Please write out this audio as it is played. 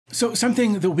So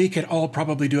something that we could all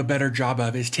probably do a better job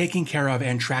of is taking care of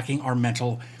and tracking our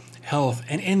mental health.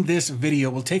 And in this video,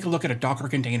 we'll take a look at a Docker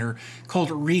container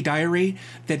called ReDiary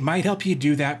that might help you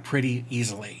do that pretty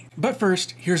easily. But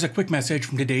first, here's a quick message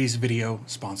from today's video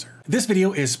sponsor. This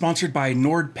video is sponsored by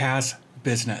NordPass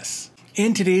Business.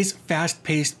 In today's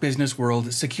fast-paced business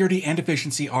world, security and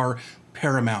efficiency are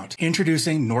paramount.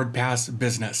 Introducing NordPass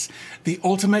Business, the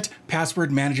ultimate password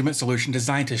management solution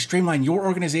designed to streamline your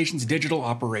organization's digital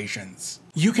operations.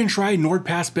 You can try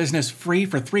NordPass Business free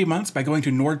for 3 months by going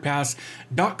to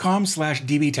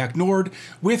nordpass.com/dbtechnord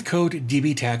with code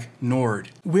dbtechnord.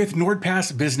 With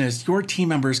NordPass Business, your team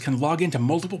members can log into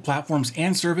multiple platforms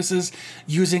and services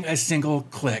using a single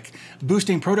click,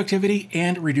 boosting productivity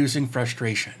and reducing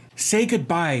frustration. Say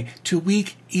goodbye to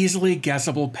weak, easily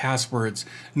guessable passwords.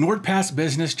 NordPass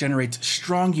Business generates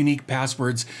strong, unique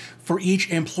passwords for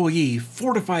each employee,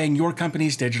 fortifying your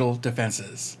company's digital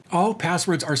defenses. All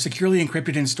passwords are securely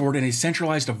encrypted and stored in a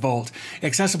centralized vault,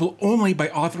 accessible only by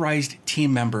authorized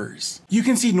team members. You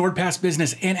can see NordPass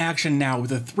Business in action now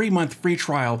with a 3-month free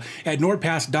trial at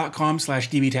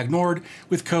nordpass.com/dbtechnord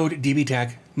with code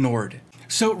dbtechnord.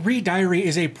 So ReDiary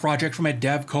is a project from a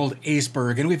dev called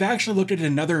Aceberg, and we've actually looked at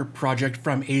another project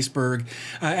from Aceberg,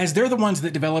 as they're the ones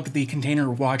that developed the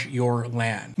container Watch Your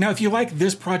LAN. Now, if you like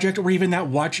this project or even that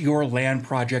Watch Your LAN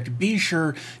project, be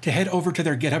sure to head over to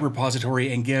their GitHub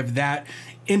repository and give that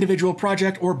individual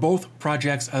project or both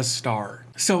projects a star.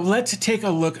 So let's take a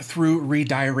look through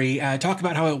ReDiary, talk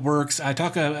about how it works,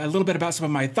 talk a little bit about some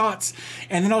of my thoughts,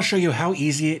 and then I'll show you how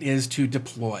easy it is to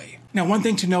deploy. Now, one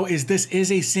thing to know is this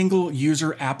is a single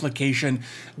user application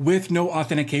with no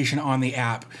authentication on the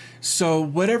app. So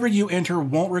whatever you enter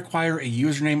won't require a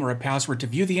username or a password to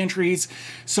view the entries.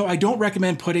 So I don't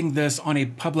recommend putting this on a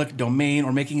public domain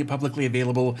or making it publicly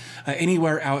available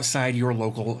anywhere outside your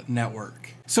local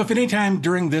network. So if at any time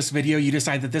during this video you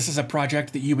decide that this is a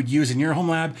project that you would use in your home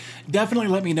lab, definitely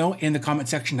let me know in the comment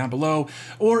section down below.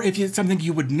 Or if it's something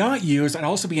you would not use, I'd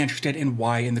also be interested in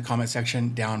why in the comment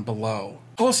section down below.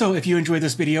 Also, if you enjoyed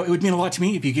this video, it would mean a lot to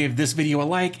me if you gave this video a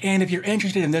like, and if you're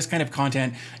interested in this kind of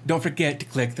content, don't forget to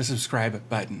click the subscribe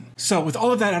button. So with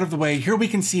all of that out of the way, here we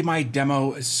can see my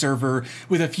demo server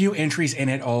with a few entries in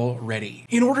it already.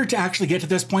 In order to actually get to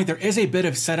this point, there is a bit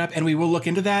of setup, and we will look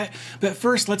into that, but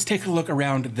first let's take a look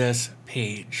around this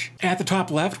page. At the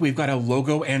top left, we've got a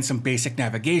logo and some basic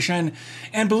navigation,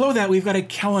 and below that we've got a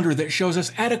calendar that shows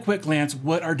us at a quick glance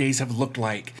what our days have looked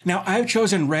like. Now, I've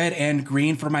chosen red and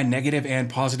green for my negative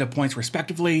and positive points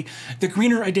respectively. The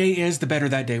greener a day is, the better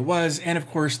that day was, and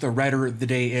of course the redder the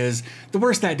day is, the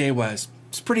worse that day was.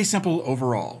 It's pretty simple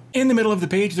overall. In the middle of the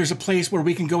page, there's a place where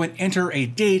we can go and enter a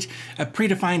date, a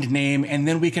predefined name, and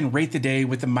then we can rate the day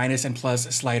with the minus and plus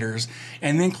sliders,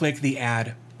 and then click the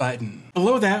add button.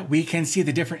 Below that, we can see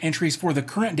the different entries for the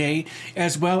current day,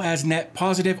 as well as net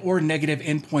positive or negative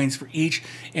endpoints for each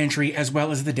entry, as well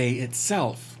as the day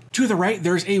itself. To the right,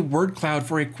 there's a word cloud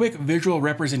for a quick visual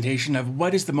representation of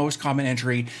what is the most common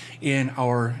entry in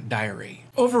our diary.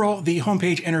 Overall, the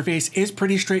homepage interface is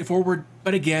pretty straightforward,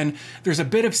 but again, there's a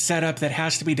bit of setup that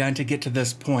has to be done to get to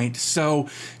this point. So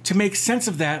to make sense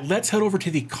of that, let's head over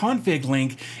to the config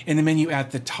link in the menu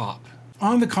at the top.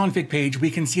 On the config page,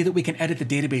 we can see that we can edit the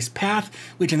database path,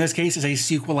 which in this case is a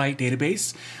SQLite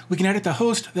database. We can edit the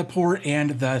host, the port,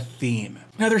 and the theme.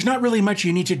 Now, there's not really much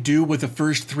you need to do with the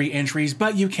first 3 entries,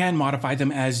 but you can modify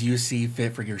them as you see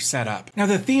fit for your setup. Now,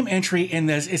 the theme entry in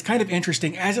this is kind of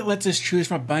interesting as it lets us choose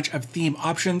from a bunch of theme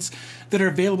options that are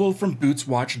available from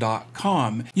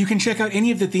bootswatch.com. You can check out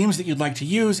any of the themes that you'd like to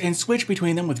use and switch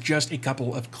between them with just a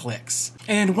couple of clicks.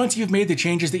 And once you've made the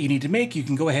changes that you need to make, you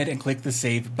can go ahead and click the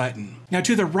save button. Now,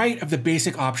 to the right of the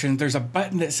basic options, there's a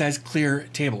button that says clear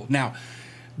table. Now,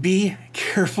 be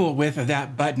careful with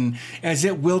that button as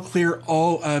it will clear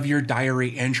all of your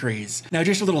diary entries. Now,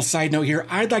 just a little side note here,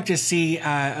 I'd like to see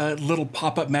a little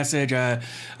pop-up message, a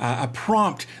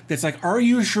prompt that's like, are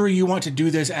you sure you want to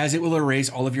do this, as it will erase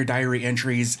all of your diary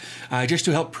entries, just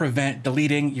to help prevent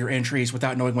deleting your entries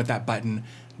without knowing what that button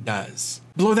does.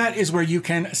 Below that is where you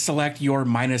can select your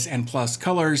minus and plus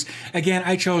colors. Again,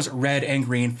 I chose red and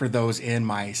green for those in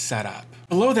my setup.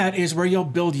 Below that is where you'll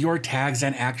build your tags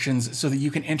and actions so that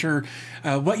you can enter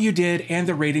what you did and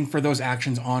the rating for those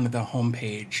actions on the home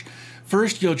page.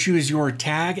 First, you'll choose your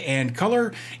tag and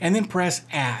color and then press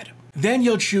add. Then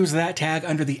you'll choose that tag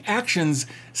under the actions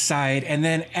side and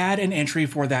then add an entry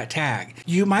for that tag.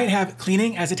 You might have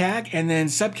cleaning as a tag and then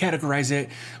subcategorize it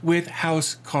with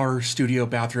house, car, studio,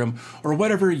 bathroom, or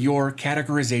whatever your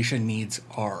categorization needs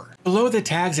are. Below the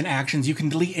tags and actions, you can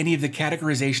delete any of the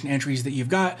categorization entries that you've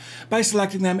got by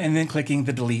selecting them and then clicking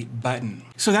the delete button.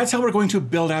 So that's how we're going to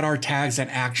build out our tags and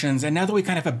actions. And now that we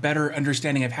kind of have a better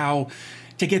understanding of how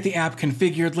to get the app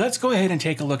configured, let's go ahead and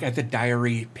take a look at the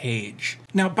diary page.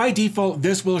 Now, by default,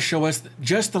 this will show us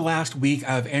just the last week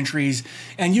of entries,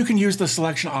 and you can use the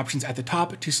selection options at the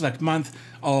top to select month,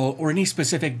 all, or any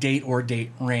specific date or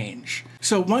date range.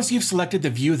 So once you've selected the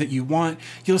view that you want,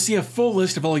 you'll see a full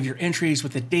list of all of your entries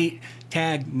with the date,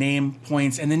 tag, name,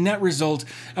 points, and the net result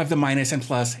of the minus and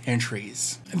plus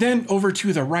entries. Then over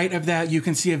to the right of that, you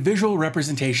can see a visual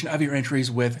representation of your entries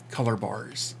with color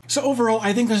bars. So overall,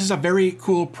 I think this is a very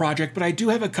cool project, but I do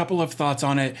have a couple of thoughts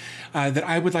on it that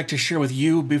I would like to share with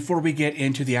you before we get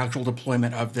into the actual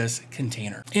deployment of this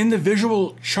container. In the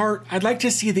visual chart, I'd like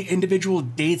to see the individual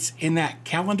dates in that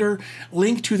calendar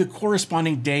linked to the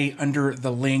corresponding day under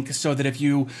the link, so that if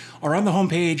you are on the home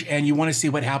page and you want to see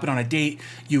what happened on a date,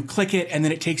 you click it and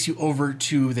then it takes you over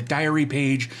to the diary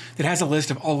page that has a list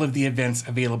of all of the events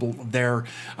available there.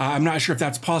 I'm not sure if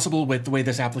that's possible with the way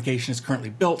this application is currently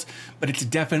built, but it's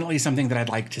definitely something that I'd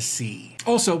like to see.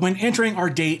 Also, when entering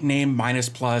our date, name, minus,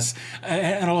 plus,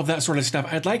 and all of that sort of stuff,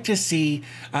 I'd like to see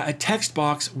a text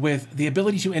box with the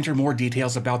ability to enter more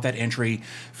details about that entry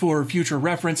for future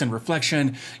reference and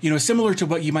reflection, similar to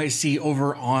what you might see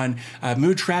over on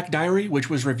Mood Track Diary, which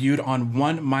was reviewed on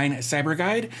One Mine Cyber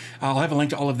Guide. I'll have a link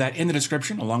to all of that in the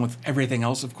description, along with everything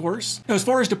else, of course. Now, as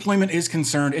far as deployment is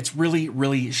concerned, it's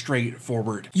really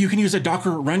straightforward. You can use a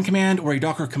Docker run command or a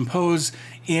Docker compose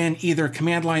in either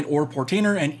command line or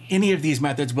Portainer, and any of these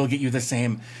methods will get you the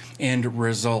same end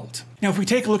result. Now, if we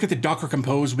take a look at the Docker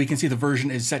Compose, we can see the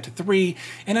version is set to 3,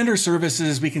 and under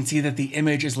services, we can see that the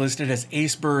image is listed as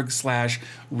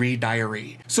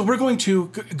Aceberg/ReDiary. So we're going to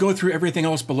go through everything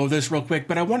else below this real quick,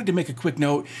 but I wanted to make a quick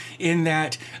note in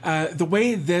that the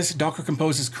way this Docker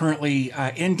Compose is currently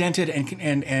indented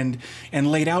and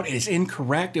laid out is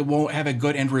incorrect. It won't have a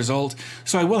good end result.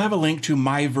 So I will have a link to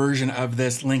my version of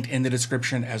this linked in the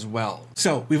description as well.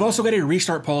 So we've also got a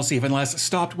restart policy of unless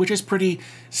stopped, which is pretty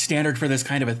standard for this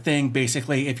kind of a thing.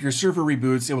 Basically, if your server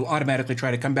reboots, it will automatically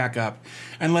try to come back up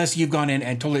unless you've gone in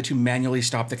and told it to manually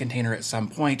stop the container at some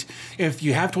point. If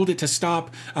you have told it to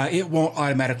stop, it won't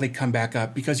automatically come back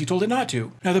up because you told it not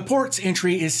to. Now, the ports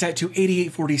entry is set to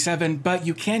 8847, but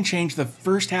you can change the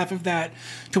first half of that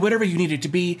to whatever you need it to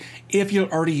be if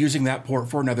you're already using that port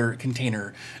for another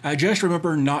container. Just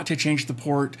remember not to change the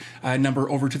port number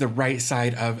over to the right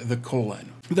side of the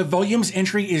colon. The volumes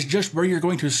entry is just where you're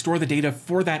going to store the data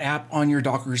for that app on your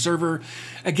Docker server.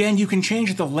 Again, you can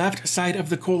change the left side of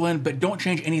the colon, but don't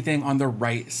change anything on the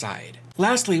right side.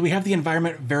 Lastly, we have the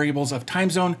environment variables of time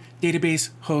zone, database,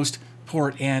 host,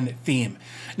 port, and theme.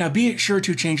 Now, be sure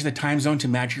to change the time zone to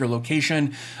match your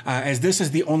location, as this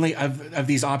is the only of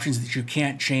these options that you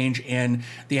can't change in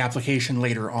the application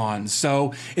later on.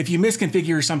 So if you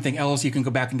misconfigure something else, you can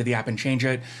go back into the app and change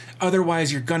it.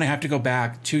 Otherwise, you're going to have to go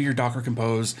back to your Docker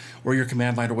Compose or your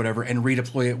command line or whatever and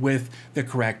redeploy it with the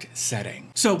correct setting.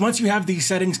 So once you have these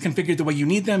settings configured the way you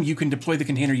need them, you can deploy the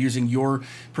container using your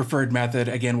preferred method.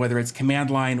 Again, whether it's command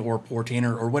line or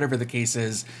Portainer or whatever the case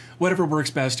is, whatever works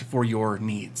best for your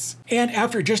needs. And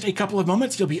after just a couple of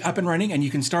moments, you'll be up and running and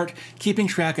you can start keeping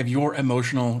track of your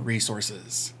emotional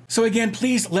resources. So again,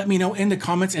 please let me know in the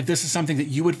comments if this is something that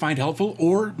you would find helpful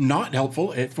or not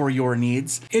helpful for your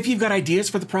needs. If you've got ideas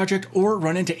for the project or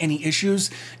run into any issues,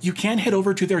 you can head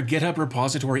over to their GitHub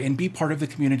repository and be part of the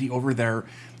community over there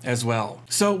as well.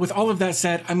 So with all of that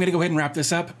said, I'm going to go ahead and wrap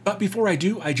this up. But before I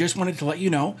do, I just wanted to let you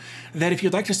know that if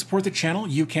you'd like to support the channel,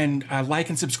 you can like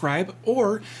and subscribe,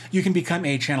 or you can become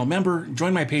a channel member,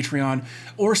 join my Patreon,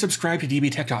 or subscribe to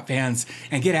dbtech.fans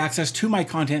and get access to my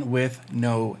content with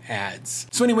no ads.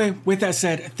 So anyway, with that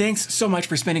said, thanks so much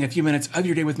for spending a few minutes of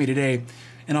your day with me today,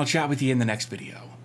 and I'll chat with you in the next video.